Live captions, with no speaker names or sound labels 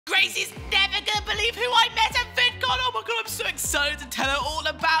Gracie's never gonna believe who I met at VidCon. Oh my god, I'm so excited to tell her all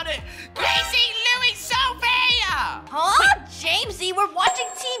about it. Gracie, Louie, Sophia! Huh? Jamesy, we're watching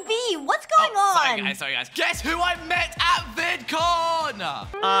TV. What's going on? Sorry guys. Guess who I met at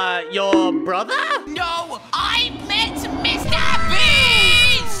VidCon? Your brother? No, I met Mr.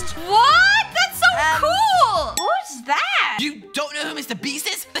 Beast! What? That's so cool! Who's that? You don't know who Mr. Beast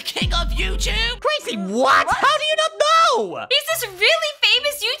is? The king of YouTube? Gracie, what? How do you not know? He's this really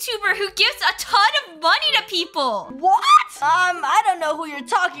famous YouTuber who gives a ton of money to people. What? I don't know who you're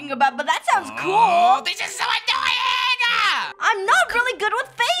talking about, but that sounds cool. Oh, this is so annoying! I'm not really good with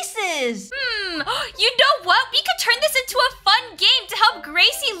faces. You know what? We could turn this into a fun game to help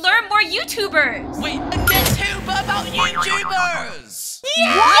Gracie learn more YouTubers. Wait, guess who but about YouTubers?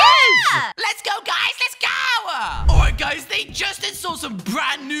 Yeah! Let's go, guys, let's go! Alright, guys, they just installed some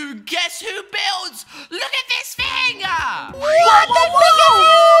brand new Guess Who builds. Look at this thing! What? That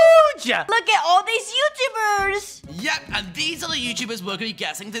thing is huge! Look at all these YouTubers. Yep, and these are the YouTubers we're going to be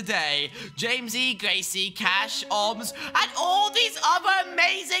guessing today. Jamesy, Gracie, Cash, Oms, and all these other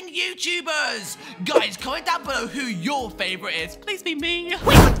amazing YouTubers. Guys, comment down below who your favorite is. Please be me.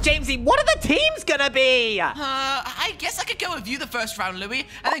 Wait, but Jamesy, what are the teams gonna be? I guess I could go with you the first round, Louie,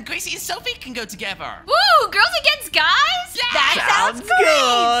 and then Gracie and Sophie can go together. Woo! Girls against guys? Yeah! That sounds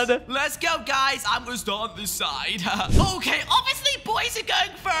great. good. Let's go, guys. I'm going to start on this side. Okay, obviously boys are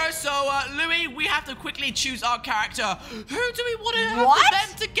going first, so Louie, we have to quickly choose our character. Who do we want to have What?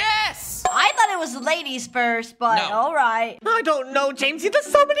 them to guess? I thought it was ladies first, but No. all right. I don't know, Jamesy. There's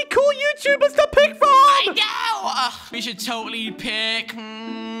so many cool YouTubers to pick from. I know! We should totally pick...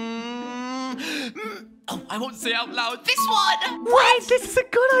 Oh, I won't say out loud. This one! Wait, this is a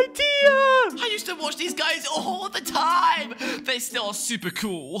good idea. I used to watch these guys all the time. They still are super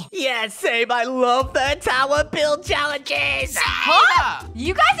cool. Yeah, same. I love the tower build challenges. Huh?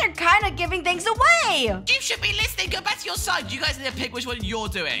 You guys are kind of giving things away. You should be listening. Go back to your side. You guys need to pick which one you're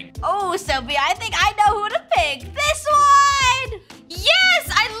doing. Oh, Sophie, I think I know who to pick. This one. Yes!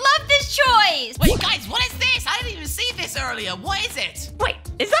 I love this choice! Wait, guys, what is this? I didn't even see this earlier. What is it? Wait,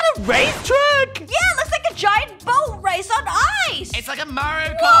 is that a racetrack? Yeah, it looks like a giant boat race on ice. It's like a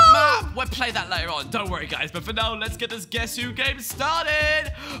Mario Kart map. We'll play that later on. Don't worry, guys. But for now, let's get this Guess Who game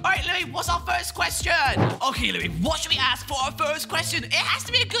started. All right, Louie, what's our first question? Okay, Louie, what should we ask for our first question? It has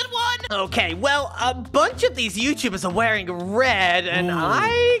to be a good one. Okay, well, a bunch of these YouTubers are wearing red, and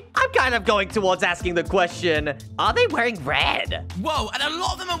I'm kind of going towards asking the question, are they wearing red? Whoa, and a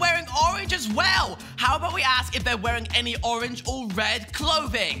lot of them are wearing orange as well. How about we ask if they're wearing any orange or red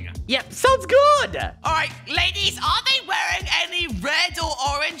clothing? Yep, sounds good. All right, ladies, are they wearing any red or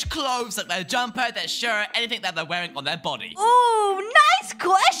orange clothes, like their jumper, their shirt, anything that they're wearing on their body? Ooh, nice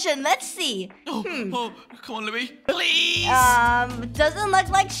question. Let's see. Oh, come on, Louie, please. Doesn't look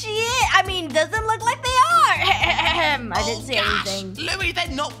like she is. I mean, doesn't look like they are. I didn't say anything. Louie, they're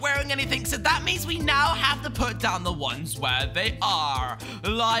not wearing anything, so that means we now have to put down the ones where they are.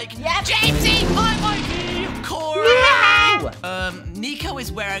 Like, Yep. Jamesy, hi, Mikey, KORY. Nico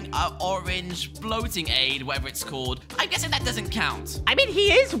is wearing an orange floating aid, whatever it's called. I'm guessing that doesn't count. I mean,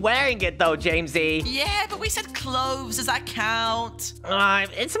 he is wearing it, though, Jamesy. Yeah, but we said clothes. Does that count?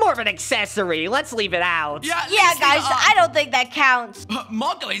 It's more of an accessory. Let's leave it out. Yeah, Yeah, let's leave guys, it up. I don't think that counts.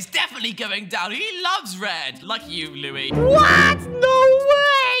 Mongo is definitely going down. He loves red. Like you, Louie. What? No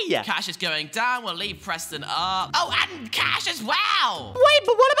way! Cash is going down. We'll leave Preston up. Oh, and Cash as well. Wait,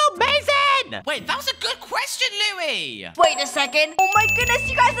 but what about MAIZEN? Wait, that was a good question, Louie. Wait a second. Oh my goodness,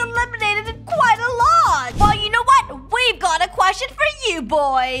 you guys eliminated quite a lot. Well, you know what? We've got a question for you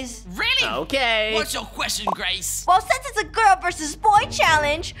boys. Really? Okay. What's your question, Grace? Well, since it's a girl versus boy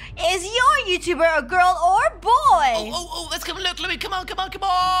challenge, is your YouTuber a girl or boy? Oh, let's come look, Louie. Come on.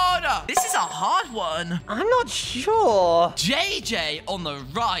 This is a hard one. I'm not sure. JJ on the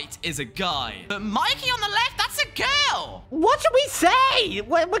right is a guy, but Mikey on the left, that's a girl. What should we say?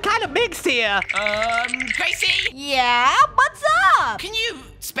 We're kind of mixed here. Gracie, Yeah, what's up? can you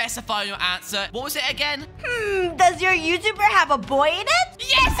specify your answer? What was it again? Does your YouTuber have a boy in it?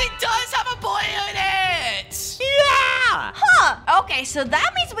 Yes, it does have a boy in it. Yeah! Huh, okay, so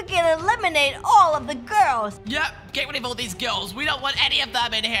that means we can eliminate all of the girls. Yep, get rid of all these girls. We don't want any of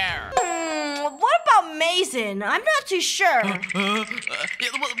them in here. What about MAIZEN? I'm not too sure. Yeah,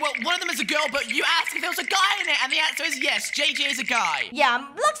 well, one of them is a girl, but you asked if there was a guy in it, and the answer is yes, JJ is a guy. Yeah,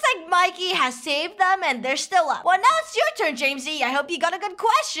 looks like Mikey has saved them and they're still up. Well, now it's your turn, Jamesy. I hope you got a good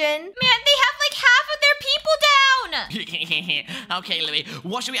question. Man, they have like half of their people down! Okay, Louie,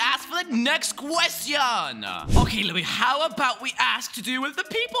 what should we ask for the next question? Okay, Louie, how about we ask to do with the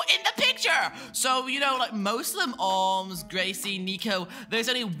people in the picture? So, you know, like most of them, Arms, Gracie, Nico, there's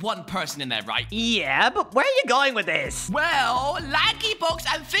only one person in there, right? Yeah, but where are you going with this? Well, Lankybox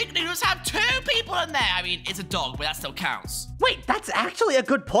and ThinkNoodles have 2 people in there. I mean, it's a dog, but that still counts. Wait, that's actually a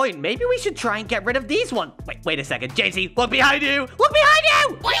good point. Maybe we should try and get rid of these ones. Wait a second. Jamesy, look behind you! Look behind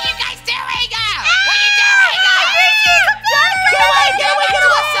you! What are you guys doing?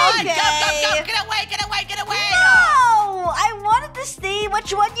 I wanted to see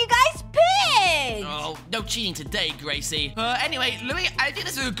which one you guys picked. Oh, no cheating today, Gracie. Anyway, Louie, I think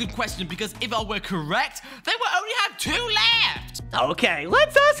this is a good question because if I were correct, they will only have 2 left. Okay,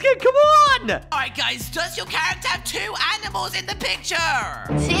 let's ask it. Come on! All right, guys, does your character have 2 animals in the picture?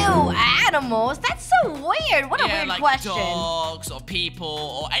 2 animals? That's so weird. What a weird like question. Dogs or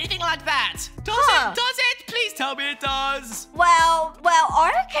people or anything like that. Does it? Please tell me it does. Well,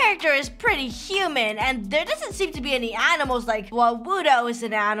 our character is pretty human, and there doesn't seem to be any animals like, well, Wudo is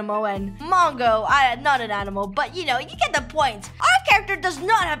an animal, and Mongo, not an animal, but you know, you get the point. Our character does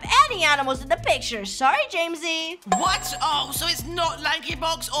not have any animals in the picture. Sorry, Jamesy. What? Oh, so it's not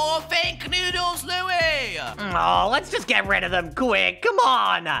Lankybox or ThinkNoodles, Louie. Oh, let's just get rid of them quick. Come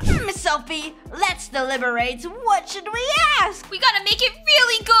on! Miss Sophie, let's deliberate. What should we ask? We gotta make it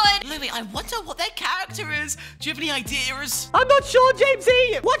really good. Louie, I wonder what their character is. Do you have any ideas? I'm not sure,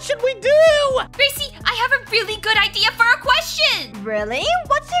 Jamesy. What should we do? Gracie, I have a really good idea for a question. Really?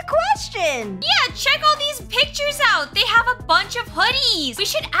 What's your question? Yeah, check all these pictures out. They have a bunch of hoodies. We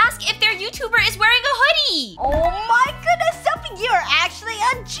should ask if their YouTuber is wearing a hoodie. Oh my goodness, Sophie, you're actually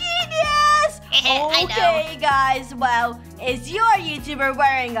a genius! Okay, guys, well, is your YouTuber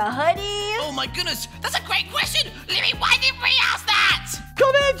wearing a hoodie? Oh my goodness, that's a great question! Louie, why didn't we ask that?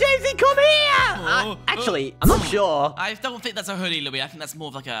 Come here, Jamesy, come here! Actually, I'm not sure. I don't think that's a hoodie, Louie. I think that's more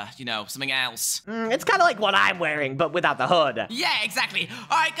of like a, you know, something else. It's kind of like what I'm wearing, but without the hood. Yeah, exactly.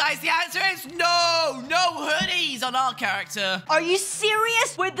 All right, guys, the answer is no! No hoodies on our character. Are you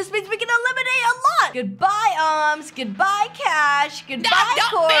serious? Wait, this means we can eliminate a lot! Goodbye, Arms. Goodbye, Cash. Goodbye,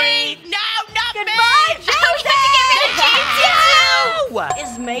 KORY. No, not Goodbye, me! No!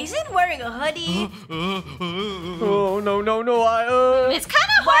 Is MAIZEN wearing a hoodie? Oh, no, It's kind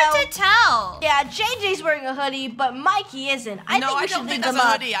of hard to tell. Yeah, JJ's wearing a hoodie, but Mikey isn't. I think we should don't think leave that's them a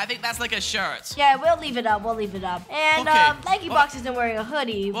up. hoodie. I think that's like a shirt. Yeah, we'll leave it up. And Okay. Lankybox isn't wearing a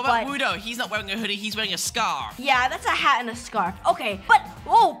hoodie. What about Wudo? He's not wearing a hoodie. He's wearing a scarf. Yeah, that's a hat and a scarf. Okay, but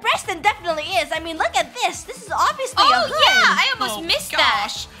Preston definitely is. I mean, look at this. This is obviously a hood. Yeah, I almost missed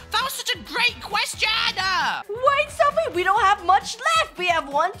gosh. That was such a great question. Wait, Sophie, we don't have much left. We have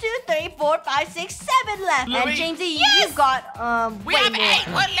 1, 2, 3, 4, 5, 6, 7 left. Louie? And Jamesy, you've got We have 8.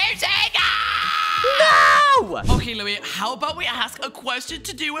 We're losing. No! Okay, Louie, how about we ask a question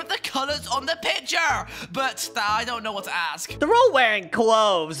to do with the colors on the picture? But I don't know what to ask. They're all wearing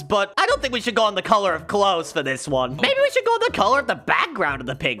clothes, but I don't think we should go on the color of clothes for this one. Maybe we should go on the color of the background of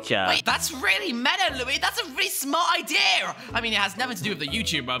the picture. Wait, that's really meta, Louie. That's a really smart idea. I mean, it has nothing to do with the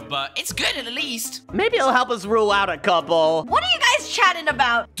YouTuber, but it's good at least. Maybe it'll help us rule out a couple. What are you guys chatting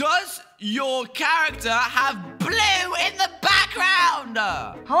about? Does your character have blue in the background?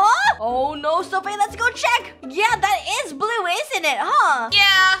 Huh? Oh no, Sophie, let's go check. Yeah, that is blue, isn't it? Huh?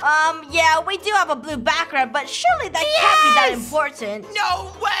 Yeah. Yeah, we do have a blue background, but surely that can't be that important.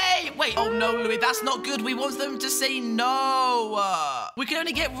 No way! Wait, oh no, Louie, that's not good. We want them to say no. We can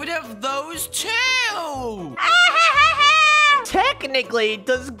only get rid of those 2. Technically,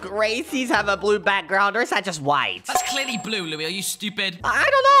 does Gracie's have a blue background, or is that just white? That's clearly blue, Louie. Are you stupid? I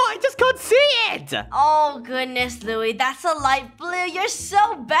don't know, I just can't see it! Oh goodness, Louie, that's a light blue. You're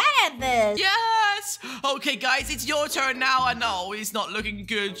so bad at this. Yes! Okay, guys, it's your turn now. I know it's not looking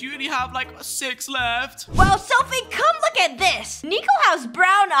good. You only have like 6 left. Well, Sophie, come look at this. Nico has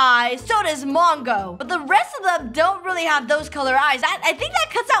brown eyes, so does Mongo. But the rest of them don't really have those color eyes. I think that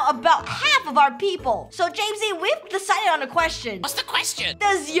cuts out about half of our people. So, Jamesy, we've decided on a question. What's the question?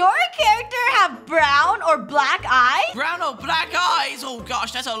 Does your character have brown or black eyes? Brown or black eyes? Oh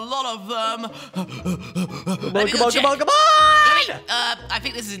gosh, that's a lot of them. Come on! I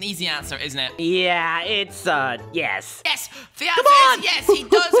think this is an easy answer, isn't it? Yeah, it's, yes. Yes, the answer is yes, he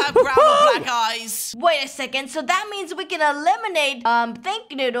does have brown or black eyes. Wait a second, so that means we can eliminate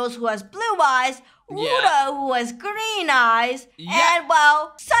ThinkNoodles, who has blue eyes, Wudo, Yeah. who has green eyes, Yeah. and,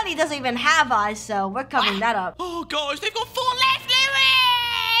 well, Sunny doesn't even have eyes, so we're covering that up. Oh gosh, they've got 4 left, Louie!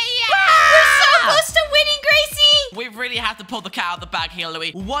 We're so close to winning, Gracie. We really have to pull the cat out of the bag here,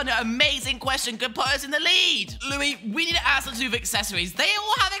 Louie. One amazing question could put us in the lead. Louie, we need to ask them to do with accessories. They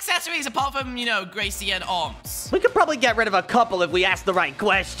all have accessories apart from, you know, Gracie and Arms. We could probably get rid of a couple if we ask the right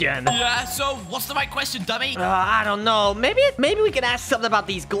question. Yeah, so what's the right question, dummy? I don't know. Maybe we can ask something about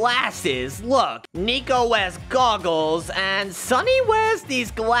these glasses. Look, Nico wears goggles and Sunny wears these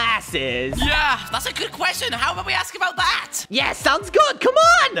glasses. Yeah, that's a good question. How about we ask about that? Yeah, sounds good. Come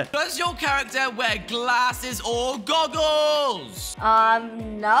on. Does your character wear glasses or goggles?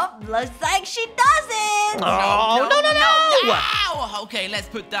 Nope. Looks like she doesn't. Oh, no. Okay, let's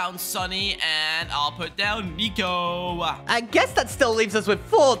put down Sunny and I'll put down Nico. I guess that still leaves us with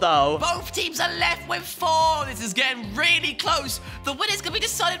 4, though. Both teams are left with 4. This is getting really close. The winner's gonna be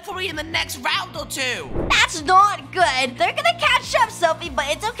decided probably in the next round or 2. That's not good. They're gonna catch up, Sophie, but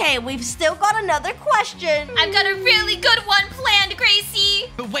it's okay. We've still got another question. I've got a really good one planned,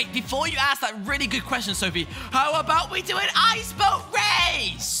 Gracie. But wait, before you ask that really good question, Sophie, how about we do an ice boat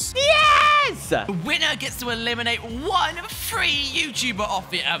race? Yes! The winner gets to eliminate 1 free YouTuber off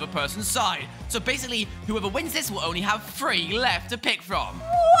the other person's side. So basically, whoever wins this will only have 3 left to pick from.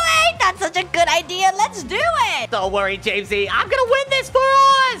 Wait, that's such a good idea. Let's do it. Don't worry, Jamesy. I'm gonna win this for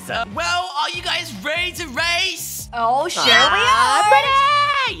us! Well, are you guys ready to race? Oh, sure we are.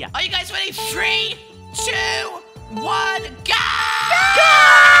 Ready! Are you guys ready? 3, 2, 1, go!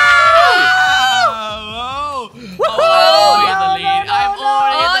 I'm already in the lead. I'm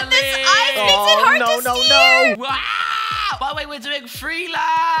already in the lead. This ice makes it hard to steer. Wow! By the way, we're doing 3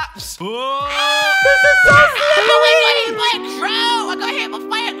 laps. Whoa. This is so slippery! I got hit by a crow! I got hit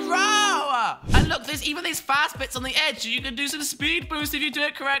by a crow! And look, there's even these fast bits on the edge. You can do some speed boost if you do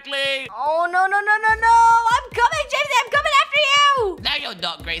it correctly. Oh, no. I'm coming, Jamesy. I'm coming after you. No, you're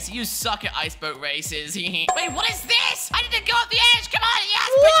not, Gracie. You suck at ice boat races. Wait, what is this? I need to go up the edge. Come on, yes,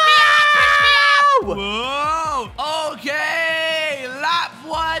 push me up. Whoa! Okay, lap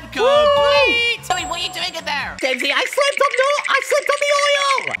 1 complete. Tell me, what are you doing in there? Jamesy, I slipped on the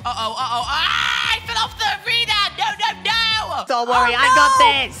oil! I fell off the arena. No. Don't worry, Oh, I got no.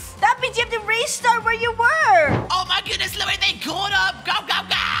 this! That means you have to restart where you were. Oh my goodness, Louie, they caught up. Go.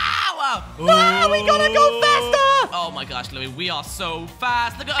 No, we gotta go faster! Oh my gosh, Louie, we are so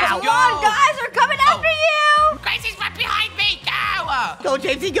fast. Look at us Come go. on, guys. We're coming after you. Gracie's right behind me. Go. Go,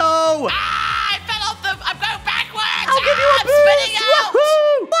 Jamesy, go! I fell off I'm going backwards. I'll give you a I'm boost! spinning out.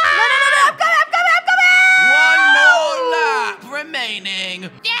 Woohoo! No. I'm coming. 1 more lap remaining.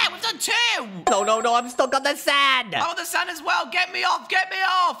 Yeah, we've done 2. No, I'm stuck on the sand! Oh, the sun as well. Get me off.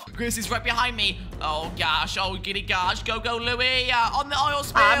 Gracie's right behind me. Oh, gosh. Oh, giddy gosh. Go, Louie. On the oil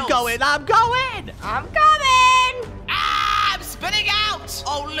spills. I'm going! I'm coming. I'm spinning out.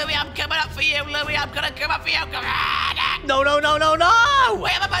 Oh, Louie, I'm coming up for you. Louie, I'm going to come up for you. Come on. No!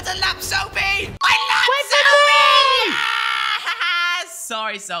 Wait, I'm about to lap Sophie. I lapped Sophie.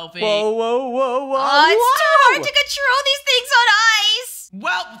 Sorry, Sophie. Whoa! Oh, it's too hard to control these things on ice.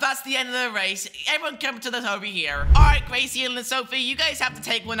 Well, that's the end of the race. Everyone come to this over here. All right, Gracie and Sophie, you guys have to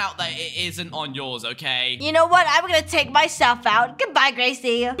take one out that it isn't on yours, okay? You know what? I'm gonna take myself out. Goodbye,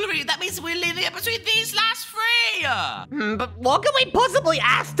 Gracie. Louie, that means we're leaving it between these last 3. But what can we possibly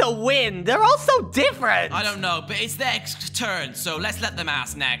ask to win? They're all so different! I don't know, but it's their turn, so let's let them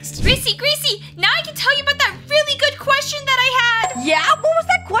ask next. Gracie, now I can tell you about that really good question that I had. Yeah? What was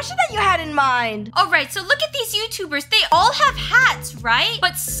that question that you had in mind? All right, so look at these YouTubers. They all have hats, right?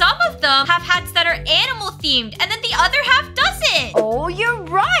 But some of them have hats that are animal themed, and then the other half doesn't. Oh, you're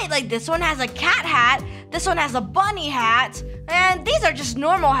right. Like this one has a cat hat, this one has a bunny hat, and these are just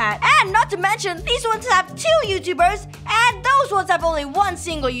normal hats. And not to mention, these ones have 2 YouTubers, and those ones have only 1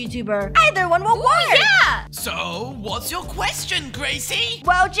 single YouTuber. Either one will work. Yeah. So, what's your question, Gracie?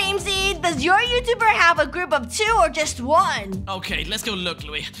 Well, Jamesy, does your YouTuber have a group of 2 or just 1? Okay, let's go look,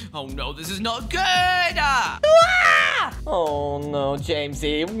 Louie. Oh no, this is not good. Oh no,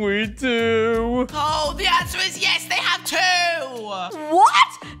 Jamesy, we do. Oh, the answer is yes, they have 2.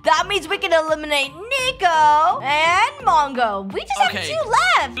 What? That means we can eliminate Nico and Mongo. We just have 2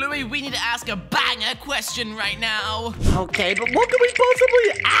 left. Louie, we need to ask a banger question right now. Okay, but what can we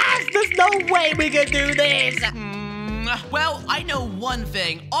possibly ask? There's no way we can do this. Well, I know one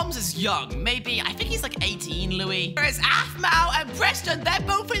thing. Oms is young. Maybe, I think he's like 18, Louie. Whereas Aphmau and Preston, they're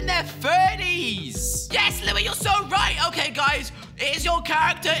both in their 30s. Yes, Louie, you're so right. Okay, guys, is your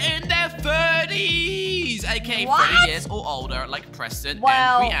character in their 30s? AKA 30 years or older, like Preston and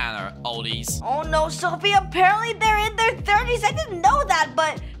Brianna, oldies. Oh no, Sophie, apparently they're in their 30s. I didn't know that,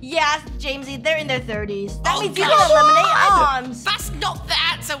 but yeah, Jamesy, they're in their 30s. That means you can eliminate Oms. That's not the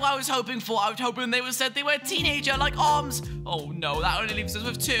answer I was hoping for. I was hoping they would said they were a teenager like Oms. Oh no, that only leaves us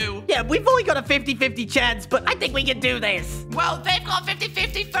with 2. Yeah, we've only got a 50-50 chance, but I think we can do this. Well, they've got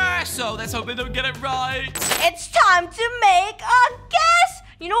 50-50 first, so let's hope they don't get it right. It's time to make a guess.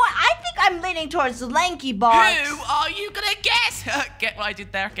 You know what? I think I I'm leaning towards Lanky Box. Who are you gonna guess? Get what I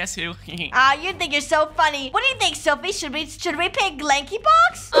did there? Guess who? You think you're so funny. What do you think, Sophie? Should we pick Lanky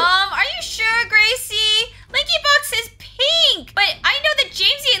Box? Are you sure, Gracie? Lanky Box is pink, but I know that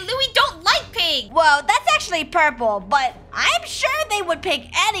Jamesy and Louie don't like pink. Well, that's actually purple, but I'm sure they would pick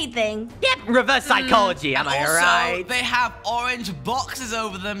anything. Yep, reverse psychology, am I Also, right? they have orange boxes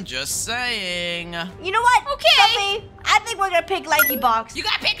over them, just saying. You know what? Okay. Sophie, I think we're gonna pick Lanky Box. You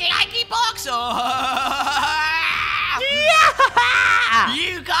gotta pick Lanky Box or... Yeah!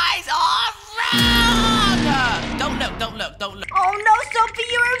 You guys are wrong! Don't look. Oh no, Sophie,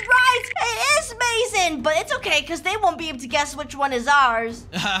 you were right. It is MAIZEN, but it's okay because they won't be able to guess which one is ours.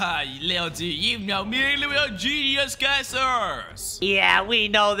 Little do you know, me and Louie are genius guessers. Yeah, we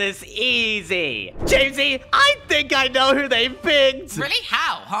know this easy. Jamesy, I think I know who they picked. Really?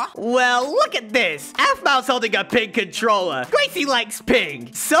 How, huh? Well, look at this. Aphmau's holding a pink controller. Gracie likes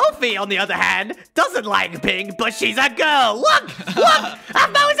pink. Sophie, on the other hand, doesn't like pink, but she's a girl. Look!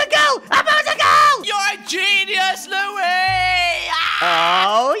 Aphmau is a girl! Aphmau is a girl! You're a genius, Louie!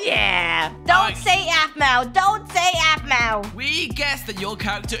 Oh, yeah. Don't say Aphmau. Don't say Aphmau. We guessed that your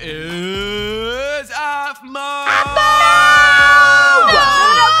character is Aphmau! No,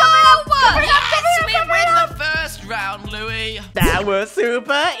 cover it up. Yes, we win the first round, Louie. That was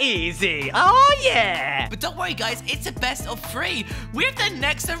super easy. Oh, yeah. But don't worry, guys. It's a best of 3. We have the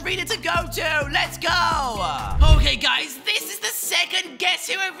next arena to go to. Let's go. Okay, guys. This is the second Guess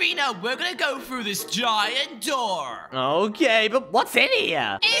Who arena. We're going to go through this giant door. Okay, but what's in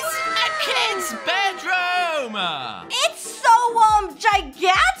here? It's a kid's bedroom. It's so,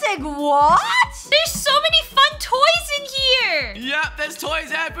 gigantic. What? There's so many fun toys in here. Yep, there's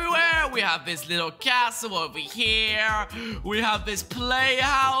toys everywhere. We have this little castle over here. We have this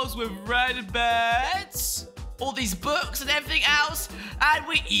playhouse with red beds. All these books and everything else. And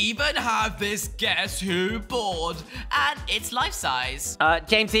we even have this Guess Who board. And it's life-size.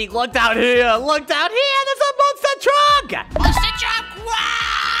 Jamesy, look down here. Look down here. There's a monster truck. Monster truck! What?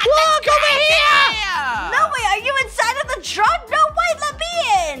 Look over here. No way, are you inside of the truck? No way, let me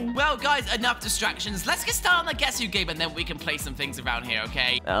in. Well, guys, enough distractions. Let's get started on the Guess Who game, and then we can play some things around here,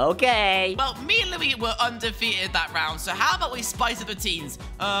 okay? Okay. Well, me and Louie were undefeated that round, so how about we spice up the teams?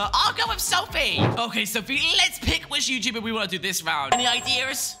 I'll go with Sophie. Okay, Sophie, let's pick which YouTuber we want to do this round. Any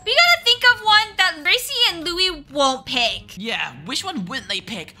ideas? We gotta think of one that Gracie and Louie won't pick. Yeah, which one wouldn't they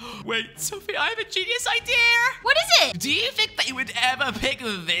pick? Wait, Sophie, I have a genius idea. What is it? Do you think they would ever pick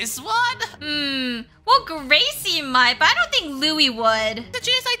this one? Well, Gracie might, but I don't think Louie would. The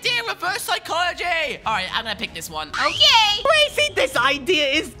genius idea, reverse psychology. All right, I'm gonna pick this one. Okay. Gracie, this idea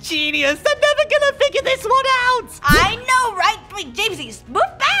is genius. They're never gonna figure this one out. I know, right? Wait, Jamesy, move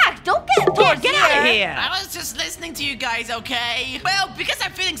back. Don't get towards Get out of here. I was just listening to you guys, okay? Well, because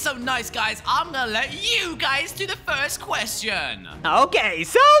I'm feeling so nice, guys, I'm gonna let you guys do the first question. Okay,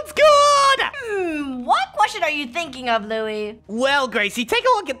 sounds good. What question are you thinking of, Louie? Well, Gracie, take a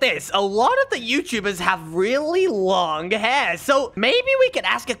look at this. A lot of the YouTubers have really long hair, so maybe we could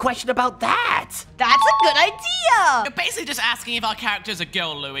ask a question about that. That's a good idea. You're basically just asking if our character's a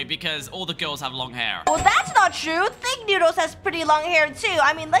girl, Louie, because all the girls have long hair. Well, that's not true. THINKNOODLES has pretty long hair, too.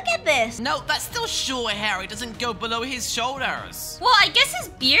 I mean, look at this. No, that's still short hair. It doesn't go below his shoulders. Well, I guess his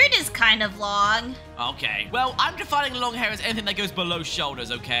beard is kind of long. Okay, well, I'm defining long hair as anything that goes below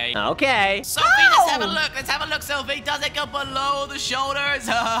shoulders, okay? Okay. Sophie, let's have a look. Let's have a look, Sophie. Does it go below the shoulders?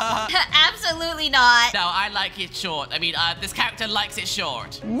 Absolutely not. No, I like it short. I mean, this character likes it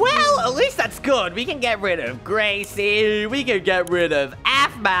short. Well, at least that's good. We can get rid of Gracie. We can get rid of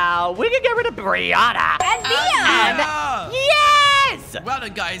Aphmau. We can get rid of Brianna. And Mia. Yes! Well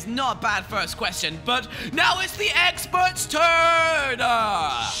done, guys. Not a bad first question, but now it's the expert's turn.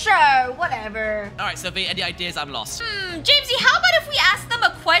 Sure, whatever. All right, Sophie, any ideas? I'm lost. Jamesy, how about if we ask them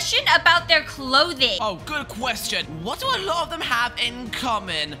a question about their clothing? Oh, good question. What do a lot of them have in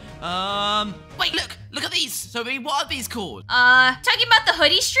common? Wait, look at these. Sophie, what are these called? Talking about the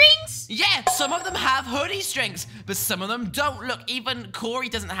hoodie strings? Yeah, some of them have hoodie strings, but some of them don't. Look, even KORY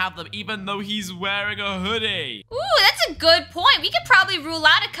doesn't have them, even though he's wearing a hoodie. Ooh, that's a good point. We could probably rule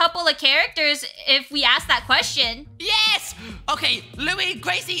out a couple of characters if we ask that question. Yes! Okay, Louie,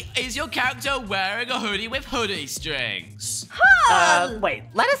 Gracie, is your character wearing a hoodie with hoodie strings? Wait,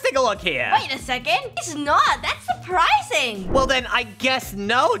 let us take a look here. Wait a second. It's not. That's surprising. Well, then I guess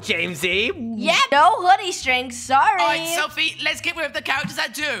no, Jamesy. Yep, no hoodie strings, sorry. All right, Sophie, let's get rid of the characters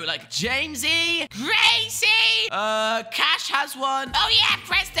that do. Like Jamesy, Gracie, Cash has one. Oh yeah,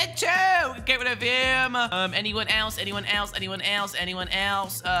 Preston too. Get rid of him. Anyone else? Anyone else? Anyone else? Anyone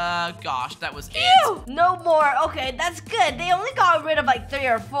else? Gosh, that was it. Ew, no more. Okay, that's good. They only got rid of like 3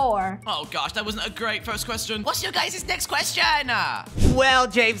 or 4. Oh gosh, that wasn't a great first question. What's your guys' next question? Well,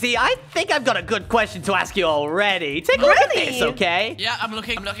 Jamesy, I think I've got a good question to ask you already. Take a look at this, okay? Yeah, I'm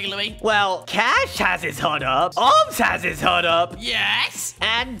looking, Louie. Well, Cash has his hood up, Arms has his hood up, Yes.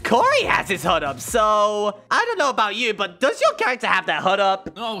 and KORY has his hood up. So, I don't know about you, but does your character have that hood up?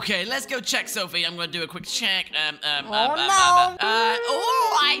 Okay, let's go check, Sophie. I'm gonna do a quick check.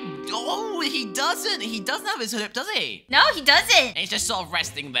 He doesn't. He doesn't have his hood up, does he? No, he doesn't. He's just sort of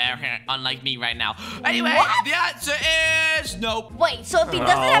resting there, unlike me right now. Anyway, the answer is nope. Wait, so if he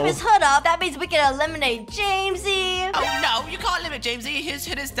doesn't have his hood up, that means we can eliminate Jamesy. Oh no, you can't limit Jamesy. His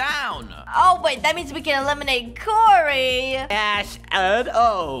hood is down. Oh wait, that means we can eliminate KORY. Cash and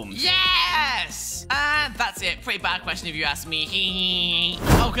Arms. Yes! And that's it. Pretty bad question if you ask me.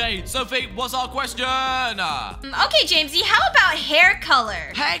 Okay, Sophie, what's our question? Okay, Jamesy, how about hair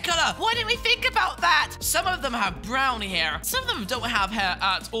color? Hair color. Why didn't we think about that? Some of them have brown hair. Some of them don't have hair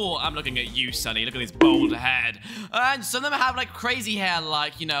at all. I'm looking at you, Sonny. Look at this bald head. And some of them have like crazy hair,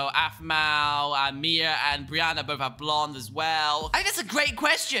 like, you know, Aphmau and Mia and Brianna both have blonde as well. I think that's a great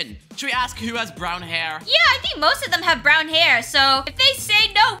question. Should we ask who has brown hair? Yeah, I think most of them have brown hair, so if they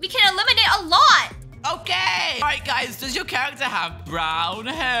say no, we can eliminate a lot. Okay. All right, guys. Does your character have brown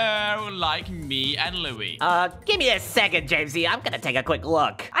hair like me and Louie? Give me a second, Jamesy. I'm gonna take a quick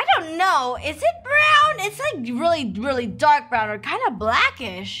look. I don't know. Is it brown? It's like really, really dark brown or kind of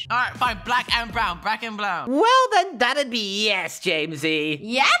blackish. All right, fine. Black and brown. Black and brown. Well, then that'd be yes, Jamesy.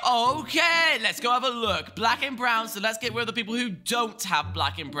 Yep. Okay, let's go have a look. Black and brown, so let's get rid of the people who don't have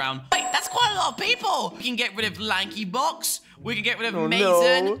black and brown. Wait, that's quite a lot of people. We can get rid of Lanky Box. We can get rid of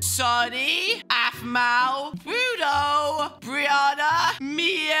MAIZEN, no. Sonny, Aphmau, Budo, Brianna,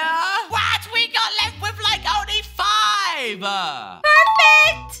 Mia. What? We got left with like only 5.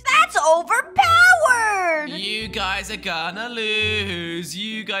 Perfect. That's overpowered. You guys are gonna lose.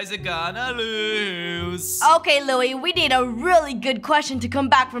 You guys are gonna lose. Okay, Louie, we need a really good question to come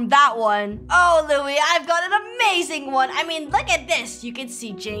back from that one. Oh, Louie, I've got an amazing one. I mean, look at this. You can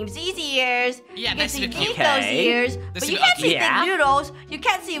see Jamesy's ears. Yeah, you can that's see super cute. Nico's ears. That's But you super can't see cute. THINKNOODLES. You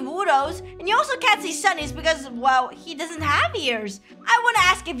can't see Wudo's. And you also can't see Sunny's because, well, he doesn't have ears. I want to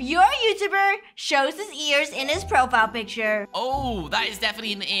ask if your YouTuber shows his ears in his profile picture. Oh, that is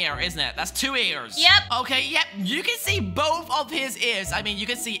definitely an ear, isn't it? That's 2 ears. Yep. Okay, yep. You can see both of his ears. I mean, you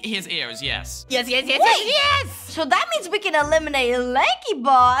can see his ears, yes. Yes. Wait. So that means we can eliminate Lanky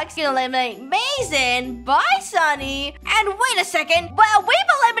Box, we can eliminate MAIZEN, Bye Sunny, and wait a second. Well,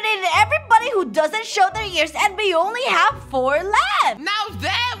 we've eliminated everybody who doesn't show their ears, and we only have 4 left. Now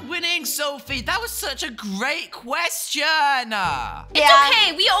they're winning, Sophie. That was such a great question. It's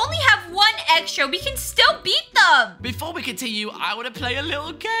okay, we only have 1 extra. We can still beat them. Before we continue, I want to play a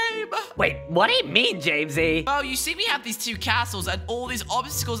little game. Wait, what do you mean, Jamesy? Oh, you see we have these 2 castles and all these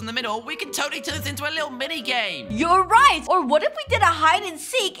obstacles in the middle. We can totally turn this into a little mini game. You're right. Or what if we did a hide and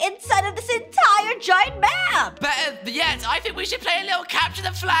seek inside of this entire giant map? Better yet, I think we should play a little capture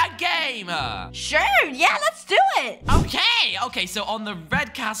the flag game. Sure, yeah, let's do it. Okay, so on the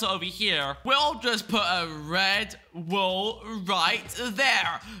red castle over here, we'll just put a red wall right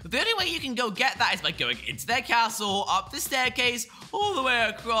there. The only way you can go get that is by going into their castle, up the staircase, all the way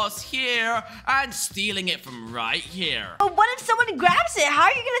across here, and stealing it from right here. But what if someone grabs it? How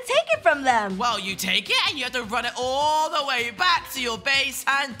are you gonna take it from them? Well, you take it and you have to run it all the way back to your base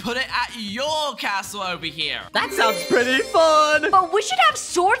and put it at your castle over here. That sounds pretty fun. But we should have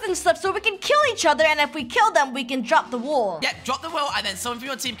swords and stuff so we can kill each other, and if we kill them, we can drop the wall. Yep, drop the wall, and then someone from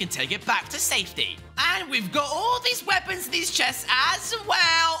your team can take it back to safety. And we've got all these weapons in these chests as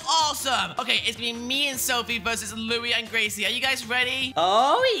well. Awesome. Okay, it's gonna be me and Sophie versus Louie and Gracie. Are you guys ready?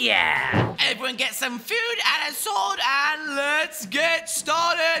 Oh, yeah. Everyone get some food and a sword, and let's get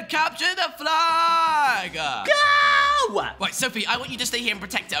started. Capture the flag. Go! Right, Sophie, I want you to stay here and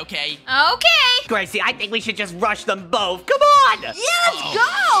protect it, okay? Okay. Gracie, I think we should just rush them both. Come on! Yeah, let's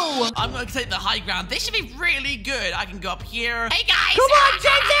go! I'm gonna take the high ground. This should be really good. I can go up here. Hey, guys! Come on,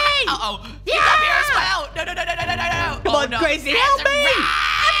 JayZ! Uh-oh. Yeah! You come here as well. No. Come on, no. Gracie, I have help to me! run.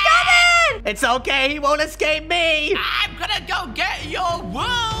 I'm coming! It's okay, he won't escape me. I'm gonna go get your wool.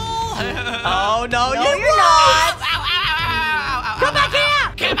 Oh, no, No, you you're won't! not. Ow. Come back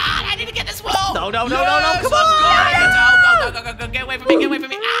here! Come on, I need to get this wool. No, come Yes, on! I've got it. Go. Get away from me.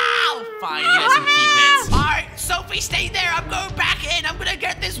 Ow, fine, you guys can keep it. All right, Sophie, stay there. I'm going back in. I'm gonna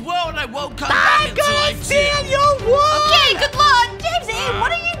get this world and I won't come back I'm until I gonna steal do. your world! Okay, good luck! Jamesy,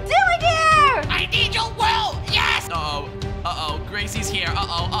 what are you doing here? I need your world. Yes. Uh-oh. Gracie's here.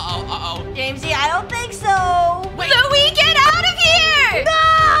 Uh-oh. Jamesy, I don't think so. Wait. Louie, get out of here!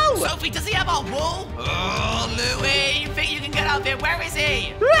 No! Sophie, does he have our wool? Oh, Louie, you think you can get out there? Where is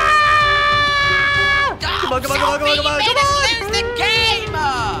he? Ah! Come on, come on, come on, come on, come on, You come made us on! lose the game.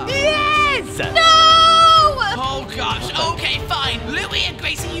 Yes! No! Oh gosh, okay, fine. Louie and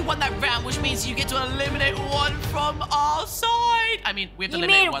Gracie, you won that round, which means you get to eliminate one from our side. I mean, we have to You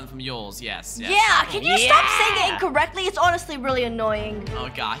eliminate mean- one from yours, yes. Yeah, can you stop saying Yeah. it incorrectly? It's honestly really annoying. Oh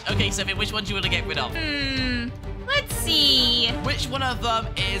gosh. Okay, Sophie, which one do you want to get rid of? Let's see. Which one of them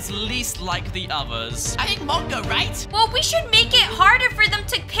is least like the others? I think Mongo, right? Well, we should make it harder for them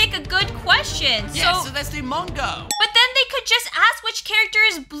to pick a good question. Yeah, so let's do Mongo. But then they could just ask which character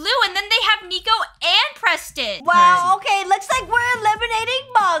is blue, and then they have Nico and Preston. Well, okay, looks like we're eliminating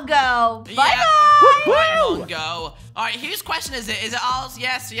Mongo. Yeah. Bye-bye. Right, Mongo. All right, whose question is it? Is it ours?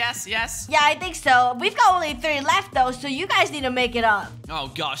 Yes. Yeah, I think so. Weve got only 3 left, though, so you guys need to make it up. Oh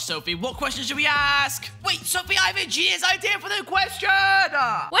gosh, Sophie, what question should we ask? Wait, Sophie, I have a genius idea for the question.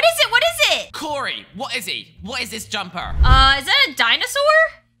 What is it? What is it? KORY, what is he? What is this jumper? Is that a dinosaur?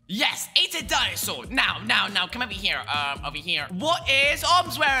 Yes, it's a dinosaur. Now, come over here. Over here. What is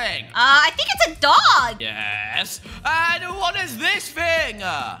Arms wearing? I think it's a dog. Yes. And what is this thing?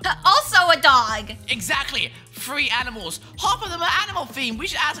 Also a dog. Exactly. 3 animals. Half of them are animal themed. We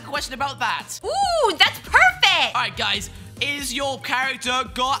should ask a question about that. Ooh, that's perfect. All right, guys. Is your character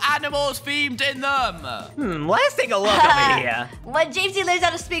got animals themed in them? Let's take a look over here. When Jamesy learns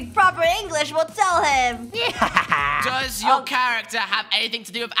how to speak proper English, we'll tell him. Yeah. Does your character have anything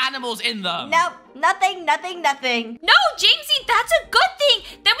to do with animals in them? Nope, nothing. No, Jamesy, that's a good thing.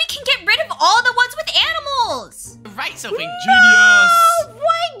 Then we can get rid of all the ones with animals. Right, Sophie. Genius. Oh,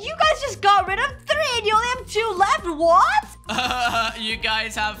 wait, you guys just got rid of 3 and you only have 2 left? What? You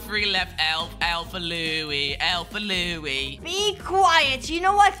guys have 3 left. L for Louie. Be quiet. You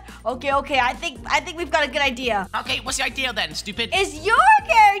know what? Okay. I think we've got a good idea. Okay, what's the idea then, stupid? Is your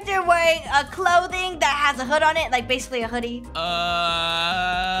character wearing a clothing that has a hood on it, like basically a hoodie?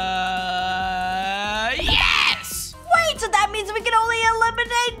 Yes! Wait, so that means we can only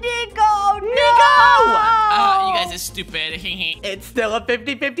eliminate Nico. Nico! You guys are stupid. It's still a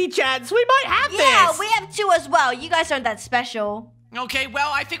 50-50 chance we might have Yeah, this. we have 2 as well. You guys aren't that special. Okay,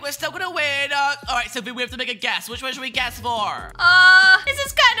 well, I think we're still gonna win. All right, Sophie, we have to make a guess. Which one should we guess for? This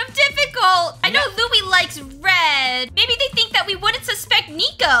is kind of difficult. I know Louie likes red. Maybe they think that we wouldn't suspect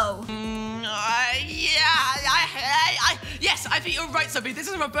Nico. Yes, I think you're right, Sophie. This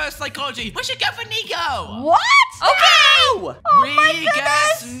is reverse psychology. We should go for Nico. What? Okay. No! Oh my We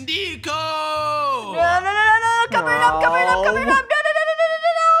guess goodness! Nico. No. Cover it up.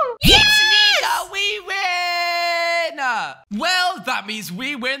 It's Nico. We win. Well, that means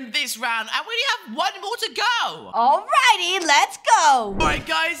we win this round, and we only have 1 more to go. Alrighty, let's go. All right,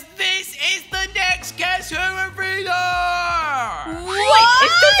 guys, this is the next Guess Who Arena. Wait,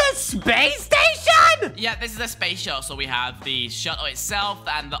 is this a space station? Yeah, this is a space shuttle, so we have the shuttle itself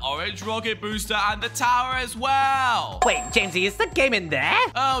and the orange rocket booster and the tower as well. Wait, Jamesy, is the game in there?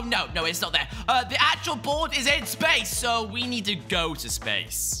 Oh, no, it's not there. The actual board is in space, so we need to go to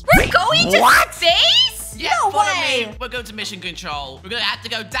space. We're going to what? space? Yeah, No follow way. me. We're going to mission control. We're going to have to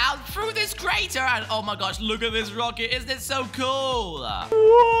go down through this crater, and oh my gosh, look at this rocket. Isn't it so cool?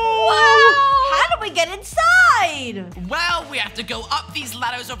 Whoa! How do we get inside? Well, we have to go up these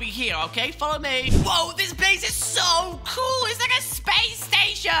ladders over here, okay? Follow me. Whoa, this base is so cool. It's like a space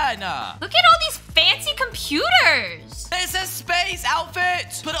station. Look at all these fancy computers. It's a space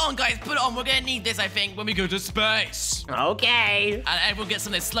outfit. Put it on, guys. Put it on. We're going to need this, I think, when we go to space. Okay. And everyone gets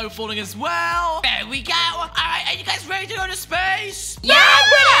something slow falling as well. There we go. All right, are you guys ready to go to space? Yeah!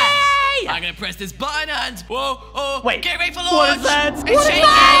 Hey! I'm going to press this button and... Whoa, oh, Wait, get ready for launch. what is that? It's What is shaking.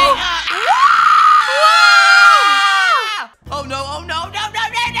 that? Oh, no.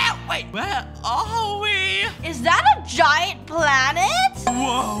 Wait, where are we? Is that a giant planet?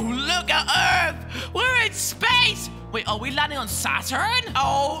 Whoa, look at Earth. We're in space. Wait, are we landing on Saturn?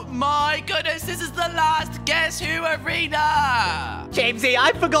 Oh my goodness, this is the last Guess Who Arena. Jamesy,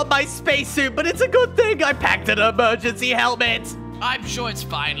 I forgot my spacesuit, but it's a good thing I packed an emergency helmet. I'm sure it's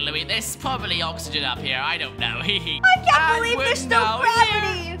fine, Louie. There's probably oxygen up here. I don't know. I can't believe there's no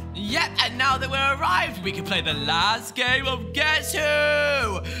gravity. Yep, and now that we're arrived, we can play the last game of Guess Who.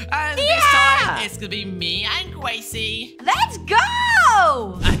 And this time, it's gonna be me and Gracie. Let's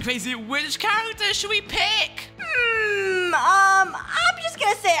go. And Gracie, which character should we pick? I'm just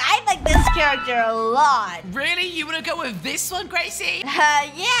gonna say I like this character a lot. Really? You want to go with this one, Gracie?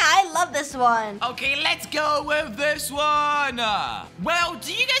 Yeah, I love this one. Okay, let's go with this one. Well,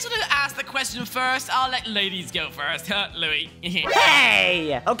 do you guys want to ask the question first? I'll let ladies go first. Louie.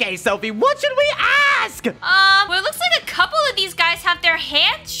 Hey! Okay, Sophie, what should we ask? Well, it looks like a couple of these guys have their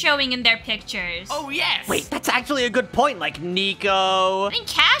hands showing in their pictures. Oh, yes. Wait, that's actually a good point, like Nico. And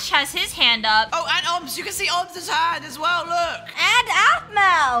Cash has his hand up. Oh, and Oms, you can see Oms' hand as well, look. And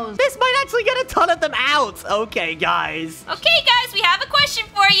Aphmau. This might actually get a ton of them out. Okay, guys. Okay, guys, we have a question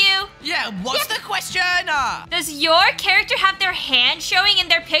for you. Yeah, what's the question? Does your character have their hand showing in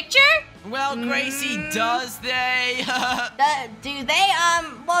their picture? Well, Gracie, does they? Do they?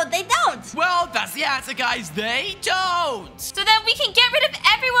 Well, they don't. Well, that's the answer, guys. They don't. So that we can get rid of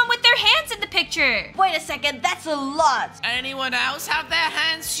everyone with their hands in the picture. Wait a second, that's a lot. Anyone else have their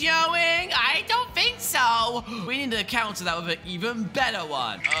hands showing? I don't think so. We need to counter that with an even better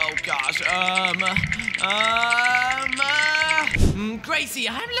one. Oh, gosh. Gracie,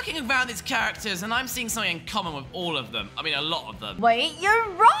 I'm looking around these characters and I'm seeing something in common with all of them. I mean, a lot of them. Wait, you're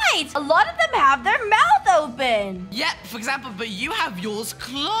right. A lot of them have their mouth open. Yep, for example, but you have yours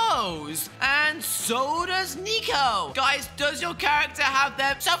closed. And so does Nico. Guys, does your character have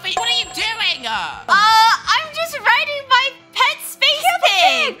them? Sophie, what are you doing? I'm just riding my pet space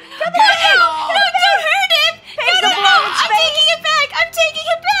pig. Come Get on. off. No, don't hurt him. Pig's No, a no, blow in I'm space. taking it back. I'm taking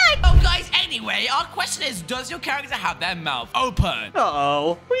it back. Oh, guys, anyway, our question is, does your character have their mouth open?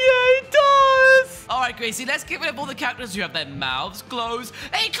 Uh-oh. Yeah, it does. All right, Gracie, let's get rid of all the characters who have their mouths closed,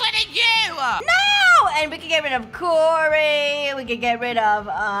 including you! No! And we can get rid of KORY. We can get rid of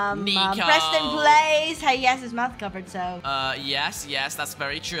Nico. Preston Plays. Hey, he has his mouth covered, so. Yes, that's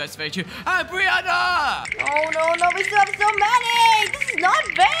very true, that's very true. Brianna! Oh, no, we still have so many. This is not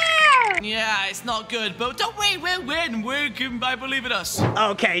fair. Yeah, it's not good, but don't worry, we'll win. I believe in us.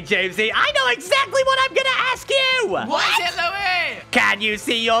 Okay, Jamesy, I know exactly what I'm gonna ask you. What is it, Louie? Can you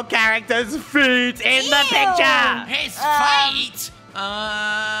see your character's feet in the picture? His feet?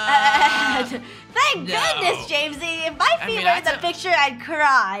 Thank No. goodness, Jamesy. If my feet mean, were I in the don't- picture, I'd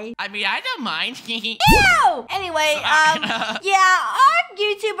cry. I mean, I don't mind. Ew! Anyway, yeah, our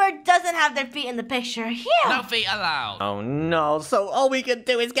YouTuber doesn't have their feet in the picture. Ew. No feet allowed. Oh no, so all we can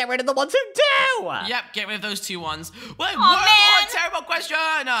do is get rid of the ones who do! Yep, get rid of those two ones. Wait, Aw, what man. a terrible question!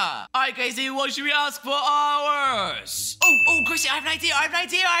 Alright, Gracie, what should we ask for ours? Oh, Gracie, I have an idea!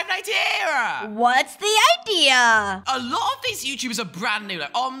 What's the idea? A lot of these YouTubers are brand new.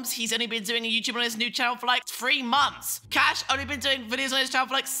 Like, Oms, he's only been doing a YouTube on his new channel for like 3 months. Cash, only been doing videos on his channel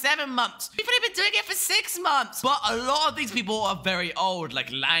for like 7 months. We've only been doing it for 6 months. But a lot of these people are very old, like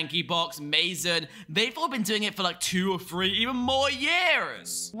LankyBox, MAIZEN. They've all been doing it for like 2 or 3, even more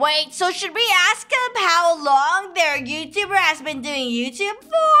years. Wait, so should we ask them how long their YouTuber has been doing YouTube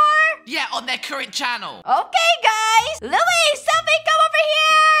for? Yeah, on their current channel. Okay, guys. Louie, Sophie, come over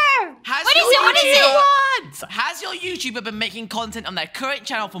here. What is it? Has your YouTuber been making content on their current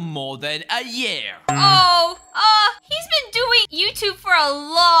channel for more than a year? He's been doing YouTube for a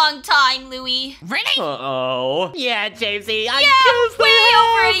long time, Louie. Really? Uh-oh. Yeah, Jamesy, I Yeah, guess they way have.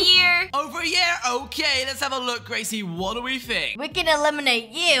 over a year. Over a year? Okay, let's have a look, Gracie. What do we think? We can eliminate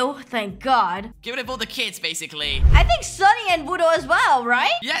you, thank God. Get rid of all the kids, basically. I think Sunny and Wudo as well,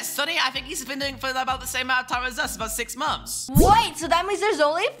 right? Yes, Sonny, I think he's been doing it for about the same amount of time as us, about 6 months. Wait, so that means there's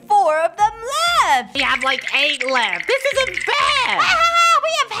only 4 of them left. We have like 8 left. This isn't fair. We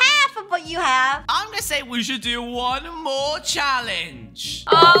have half of what you have. I'm gonna say we should do one more challenge.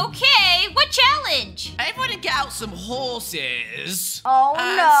 Okay, what challenge? Everyone get out some horses. Oh,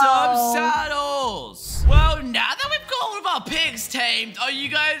 and no. some saddles. Well, now that we've got all of our pigs tamed, are you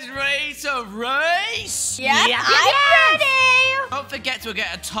guys ready to race? Yep, Yep, I'm ready. Don't forget to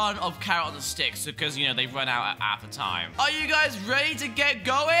get a ton of carrot on the sticks because, you know, they run out at half the time. Are you guys ready to get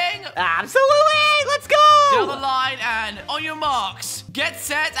going? Absolutely. Let's Down the go. line and on your marks, get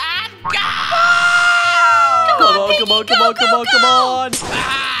set and go! Come on.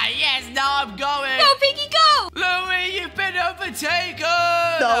 Ah, yes, now I'm going. Go, Piggy, go. Louie, you've been overtaken.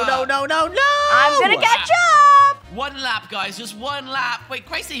 No. I'm gonna catch up. 1 lap, guys, just 1 lap. Wait,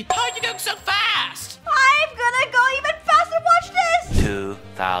 Gracie, how are you going so fast? I'm gonna go even faster. Watch this.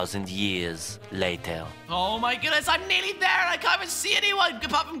 2,000 years later. Oh my goodness, I'm nearly there and I can't even see anyone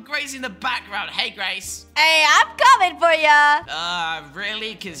apart from Gracie in the background. Hey, Grace. Hey, I'm coming for ya.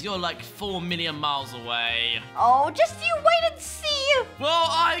 Really? Because you're like 4 million miles away. Oh, just you wait and see. Well,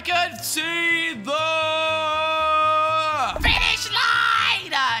 I can see the finish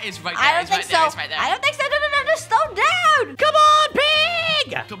line! It's right there, I don't it's think right so. there, it's right there. I don't think so. No, just slow down. Come on,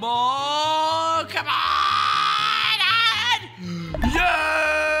 pig. Come on! And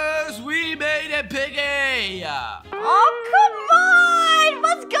yes, we Gracie. Oh, come on!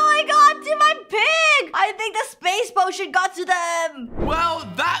 What's going on to my pig? I think the space potion got to them. Well,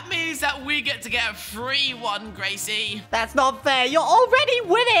 that means that we get to get a free one, Gracie. That's not fair. You're already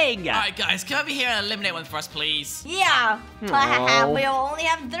winning. All right, guys, come over here and eliminate one for us, please. Yeah. Oh. We only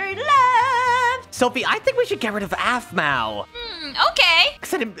have 3 left. Sophie, I think we should get rid of Aphmau. Okay.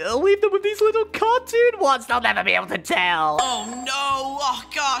 Leave them with these little cartoon ones. They'll never be able to tell. Oh, no. Oh,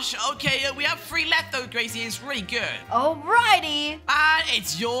 gosh. Okay, we have 3 left, though, Gracie. It's really good. Alrighty. And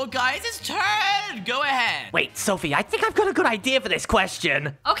it's your guys' turn. Go ahead. Wait, Sophie, I think I've got a good idea for this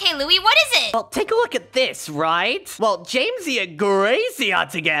question. Okay, Louie, what is it? Well, take a look at this, right? Well, Jamesy and Gracie are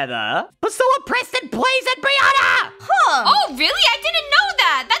together, but so are Preston, Blaze, and Brianna! Huh. Oh, really? I didn't know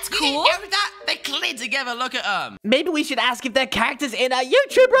that. That's You cool. didn't know that? They're clean together. Look at them. Maybe we should ask if they're characters in a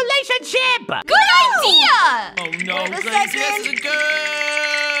YouTube relationship! Good idea. Oh, no, Wait a Gracie. This second. isn't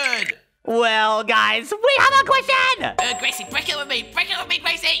good. Well, guys, we have a question! Gracie, break it with me. Break it with me,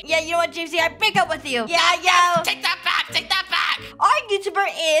 Gracie. Yeah, you know what, Jamesy? I break up with you. Yeah, yo. Take that back. Take that back. Our YouTuber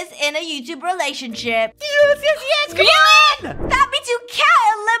is in a YouTube relationship. Yes, come on! That means you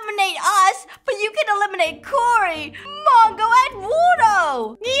can't eliminate us, but you can eliminate KORY, Mongo, and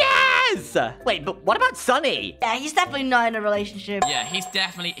Wudo. Yes! Wait, but what about Sunny? Yeah, he's definitely not in a relationship. Yeah,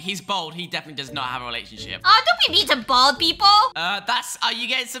 he's bold. He definitely does not have a relationship. Don't we need to bald people? Are you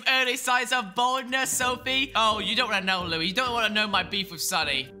getting some early signs of boldness, Sophie? Oh, you don't want to know, Louie. You don't want to know my beef with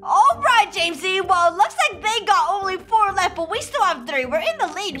Sunny. All right, Jamesy. Well, looks like they got only 4 left, but we still have 3. We're in the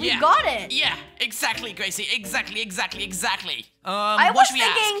lead. We got it. Yeah, exactly, Gracie. Exactly. I was What should we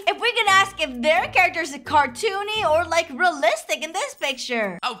ask? thinking if we can ask if their characters are cartoony or like realistic in this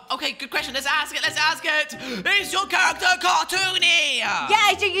picture. Oh, okay, good question. Let's ask it. Is your character cartoony?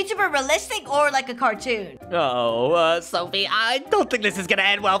 Yeah, is your YouTuber realistic or like a cartoon? Oh, Sophie, I don't think this is gonna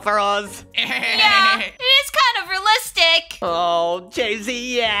end well for us. Yeah, it is kind of realistic. Oh,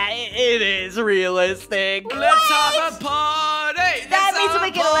 JayZ, yeah, it is realistic. Let's have a party. That means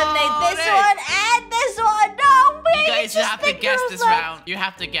we can eliminate this one and this one. No, You guys have to guess this round. You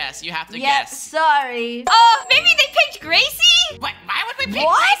have to guess. Yep, Guess. sorry. Maybe they picked Gracie? Wait, why would we pick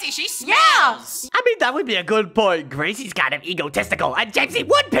What? Gracie? She Yeah. smells. I mean, that would be a good point. Gracie's kind of egotistical, and Jamesy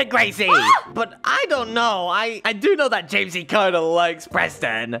would pick Gracie. But I don't know. I do know that Jamesy kind of likes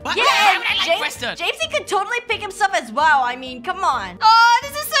Preston. Why Yeah, would I like Preston? Jamesy could totally pick himself as well. I mean, come on. Oh,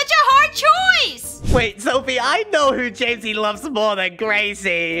 this is such a hard choice. Wait, Sophie, I know who Jamesy loves more than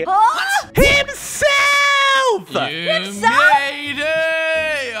Gracie. Huh? Himself! You made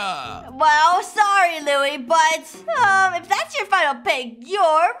it! Well, sorry, Louie, but if that's your final pick,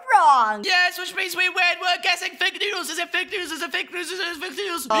 you're wrong. Yes, which means we win. We're guessing fake noodles. Is it fake news? Is it fake news? Is it fake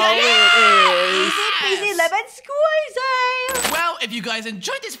news? Oh, it is. Easy peasy lemon squeezy. Well, if you guys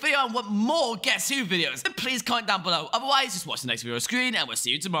enjoyed this video and want more Guess Who videos, then please comment down below. Otherwise, just watch the next video on screen and we'll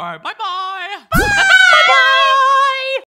see you tomorrow. Bye-bye. Bye-bye!